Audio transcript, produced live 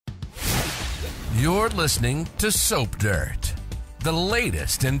You're listening to Soap Dirt, the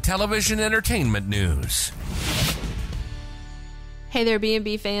latest in television entertainment news. Hey there,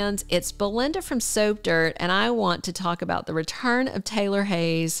 B&B fans. It's Belinda from Soap Dirt, and I want to talk about the return of Taylor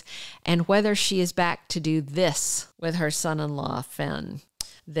Hayes and whether she is back to do this with her son-in-law, Finn.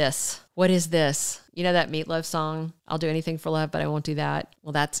 This. What is this? You know that Meatloaf song? I'll do anything for love, but I won't do that.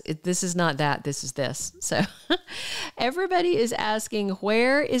 Well, that's it. This is not that. This is this. So everybody is asking,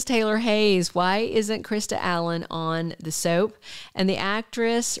 where is Taylor Hayes? Why isn't Krista Allen on the soap? And the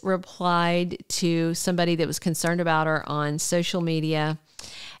actress replied to somebody that was concerned about her on social media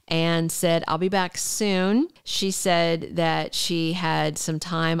and said, I'll be back soon. She said that she had some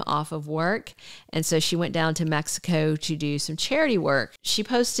time off of work, and so she went down to Mexico to do some charity work. She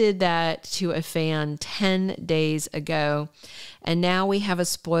posted that to a fan 10 days ago, and now we have a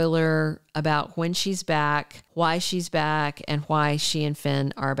spoiler about when she's back, why she's back, and why she and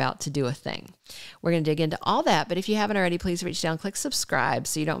Finn are about to do a thing. We're going to dig into all that, but if you haven't already, please reach down, click subscribe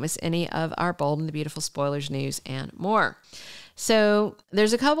so you don't miss any of our bold and the beautiful spoilers, news, and more. So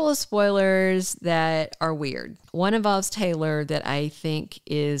there's a couple of spoilers that are weird. One involves Taylor that I think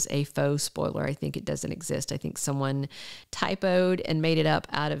is a faux spoiler. I think it doesn't exist. I think someone typoed and made it up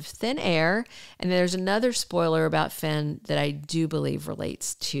out of thin air. And there's another spoiler about Finn that I do believe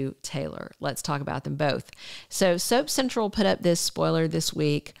relates to Taylor. Let's talk about them both. So Soap Central put up this spoiler this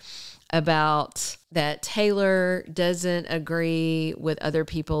week about that Taylor doesn't agree with other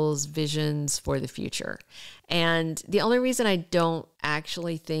people's visions for the future. And the only reason I don't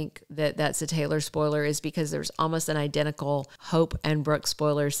actually think that that's a Taylor spoiler is because there's almost an identical Hope and Brooke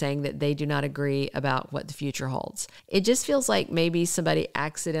spoiler saying that they do not agree about what the future holds. It just feels like maybe somebody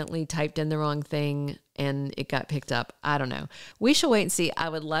accidentally typed in the wrong thing and it got picked up. I don't know. We shall wait and see. I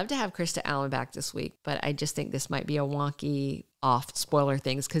would love to have Krista Allen back this week, but I just think this might be a wonky off spoiler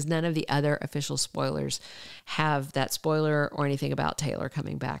things because none of the other official spoilers have that spoiler or anything about Taylor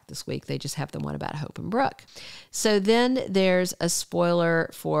coming back this week. They just have the one about Hope and Brooke. So then there's a spoiler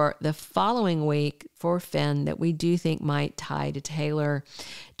for the following week for Finn that we do think might tie to Taylor,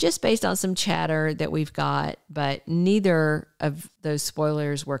 just based on some chatter that we've got, but neither of those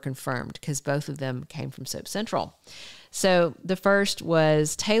spoilers were confirmed because both of them came from Soap Central. So the first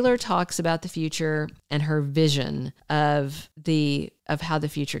was Taylor talks about the future and her vision of how the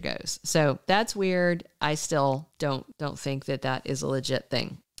future goes. So that's weird. I still don't think that that is a legit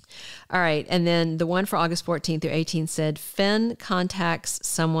thing. All right. And then the one for August 14th through 18th said Finn contacts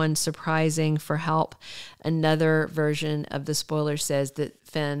someone surprising for help. Another version of the spoiler says that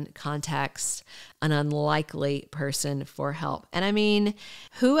Finn contacts an unlikely person for help. And I mean,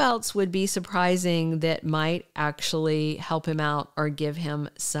 who else would be surprising that might actually help him out or give him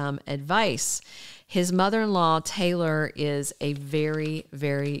some advice? His mother-in-law, Taylor, is a very,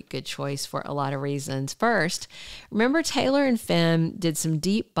 very good choice for a lot of reasons. First, remember Taylor and Finn did some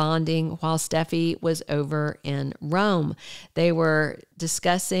deep bonding while Steffy was over in Rome. They were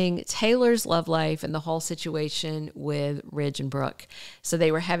discussing Taylor's love life and the whole situation with Ridge and Brooke. So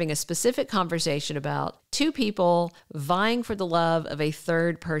they were having a specific conversation about two people vying for the love of a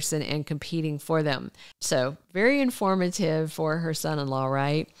third person and competing for them. So very informative for her son-in-law,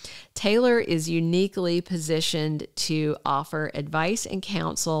 right? Taylor is uniquely positioned to offer advice and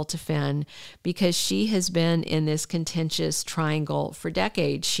counsel to Finn because she has been in this contentious triangle for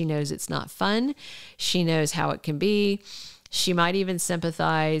decades. She knows it's not fun. She knows how it can be. She might even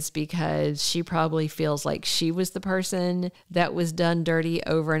sympathize because she probably feels like she was the person that was done dirty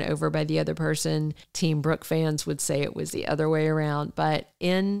over and over by the other person. Team Brooke fans would say it was the other way around. But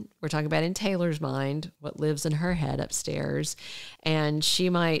we're talking about in Taylor's mind, what lives in her head upstairs. And she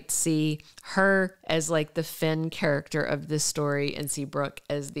might see her as like the Finn character of this story and see Brooke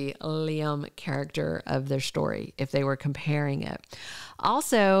as the Liam character of their story if they were comparing it.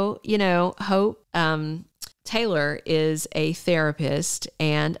 Also, Hope, Taylor is a therapist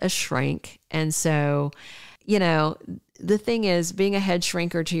and a shrink. And so, the thing is, being a head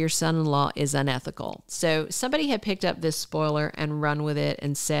shrinker to your son-in-law is unethical. So somebody had picked up this spoiler and run with it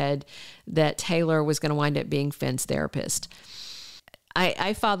and said that Taylor was going to wind up being Finn's therapist.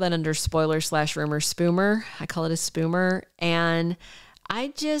 I file that under spoiler/rumor spoomer. I call it a spoomer. And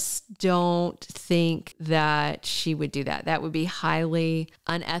I just don't think that she would do that. That would be highly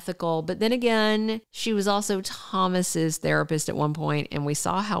unethical. But then again, she was also Thomas's therapist at one point, and we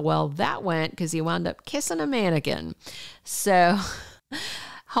saw how well that went because he wound up kissing a mannequin. So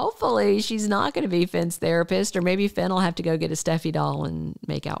hopefully she's not going to be Finn's therapist, or maybe Finn will have to go get a Steffy doll and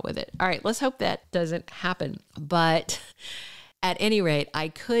make out with it. All right, let's hope that doesn't happen. But at any rate, I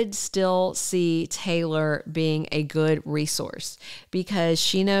could still see Taylor being a good resource because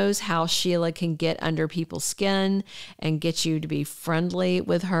she knows how Sheila can get under people's skin and get you to be friendly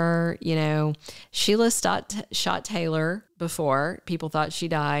with her. You know, Sheila shot Taylor before. People thought she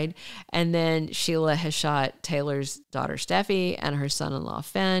died. And then Sheila has shot Taylor's daughter, Steffy, and her son-in-law,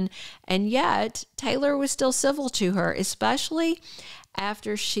 Finn. And yet Taylor was still civil to her, especially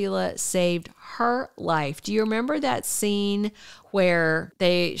after Sheila saved her life. Do you remember that scene where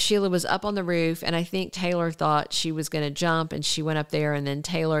Sheila was up on the roof, and I think Taylor thought she was going to jump, and she went up there, and then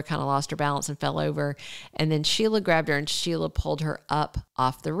Taylor kind of lost her balance and fell over, and then Sheila grabbed her, and Sheila pulled her up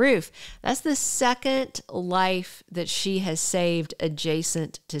off the roof. That's the second life that she has saved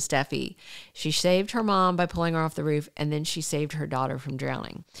adjacent to Steffy. She saved her mom by pulling her off the roof, and then she saved her daughter from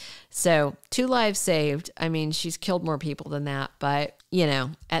drowning. So 2 lives saved. I mean, she's killed more people than that, but you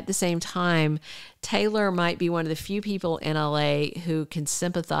know, at the same time, Taylor might be one of the few people in LA who can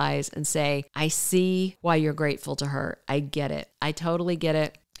sympathize and say, I see why you're grateful to her. I get it. I totally get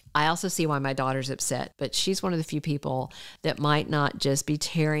it. I also see why my daughter's upset, but she's one of the few people that might not just be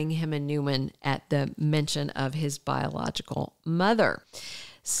tearing him a new one at the mention of his biological mother.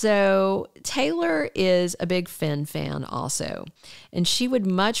 So Taylor is a big Finn fan also, and she would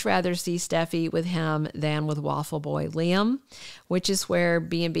much rather see Steffy with him than with Waffle Boy Liam, which is where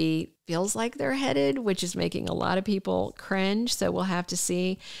B&B feels like they're headed, which is making a lot of people cringe. So we'll have to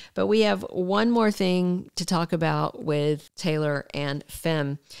see. But we have one more thing to talk about with Taylor and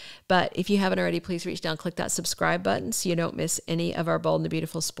Finn. But if you haven't already, please reach down, click that subscribe button so you don't miss any of our Bold and the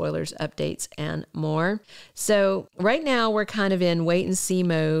Beautiful spoilers, updates, and more. So right now we're kind of in wait and see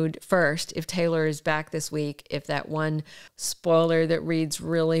mode first. If Taylor is back this week, if that one spoiler that reads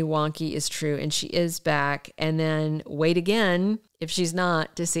really wonky is true, and she is back, and then wait again if she's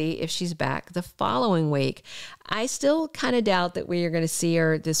not, to see if she's back the following week. I still kind of doubt that we are going to see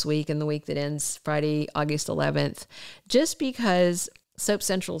her this week and the week that ends Friday, August 11th, just because Soap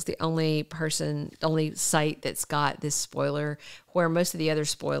Central is the only site that's got this spoiler, where most of the other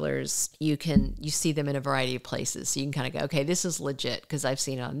spoilers, you see them in a variety of places. So you can kind of go, okay, this is legit because I've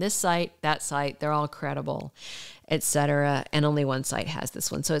seen it on this site, that site, they're all credible, etc. And only one site has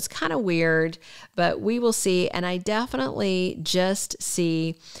this one. So it's kind of weird, but we will see. And I definitely just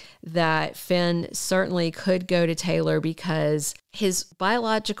see that Finn certainly could go to Taylor because his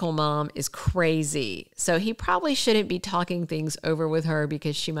biological mom is crazy. So he probably shouldn't be talking things over with her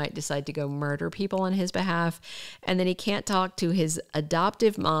because she might decide to go murder people on his behalf. And then he can't talk to his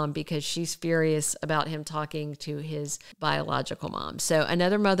adoptive mom because she's furious about him talking to his biological mom. So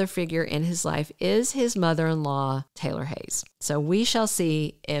another mother figure in his life is his mother-in-law, Taylor Hayes. So we shall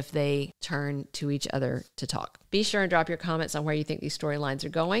see if they turn to each other to talk. Be sure and drop your comments on where you think these storylines are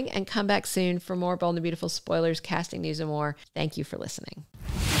going, and come back soon for more Bold and Beautiful spoilers, casting news, and more. Thank you for listening.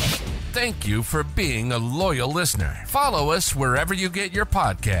 Thank you for being a loyal listener. Follow us wherever you get your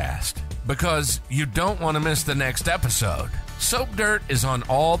podcast, because you don't want to miss the next episode. Soap Dirt is on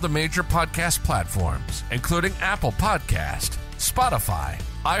all the major podcast platforms, including Apple Podcast, Spotify,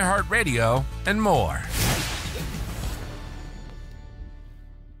 iHeartRadio, and more.